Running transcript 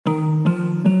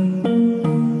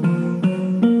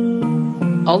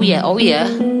Oh yeah, oh yeah.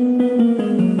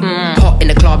 Hot in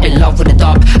the club, in love with the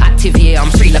dub. Active, yeah, I'm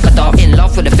free like a dove. In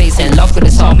love with the bass, in love with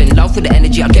the sob. In love with the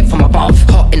energy I get from above.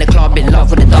 Hot in the club, in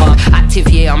love with the dub. Active,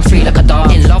 yeah, I'm free like a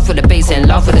dove. In love with the bass, in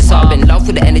love with the sob. In love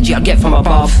with the energy I get from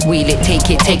above. Wheel it, take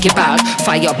it back.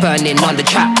 Fire burning on the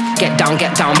track. Get down,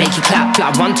 make it clap.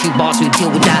 Like 1, 2 bars, we deal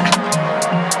with that.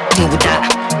 Deal with that.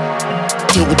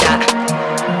 Deal with that.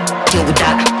 Deal with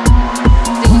that.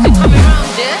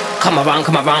 Come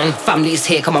around, family's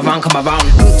here, come around.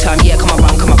 Good time, yeah, come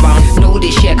around. Know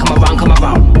this, yeah, come around. Come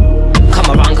around,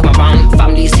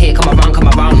 family's here, come around.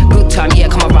 Good time, yeah,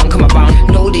 come around.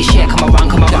 Know this, yeah, come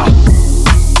around.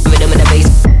 Rhythm in the bass,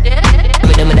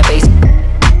 rhythm in the bass,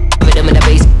 rhythm in the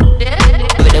bass,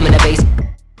 rhythm in the bass.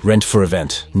 Rent for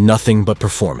event, nothing but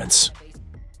performance.